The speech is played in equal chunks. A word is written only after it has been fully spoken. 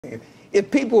thing. If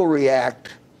people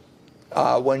react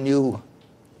when you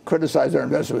criticize their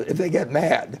investment, if they get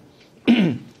mad,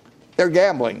 they're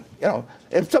gambling. You know,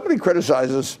 if somebody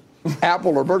criticizes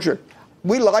Apple or Berkshire,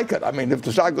 we like it. I mean, if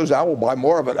the stock goes down, we'll buy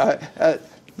more of it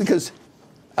because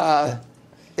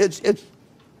it's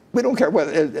we don't care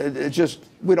whether it's just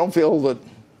we don't feel that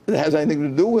it has anything to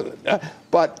do with it.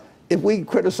 But if we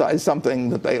criticize something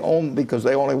that they own because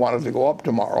they only want it to go up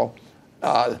tomorrow,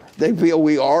 they feel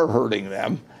we are hurting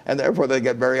them, and therefore they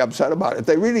get very upset about it. If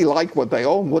they really like what they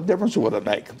own, what difference would it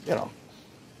make? You know,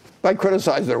 if I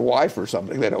criticize their wife or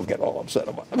something, they don't get all upset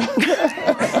about it.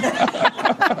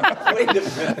 Wait a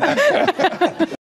minute.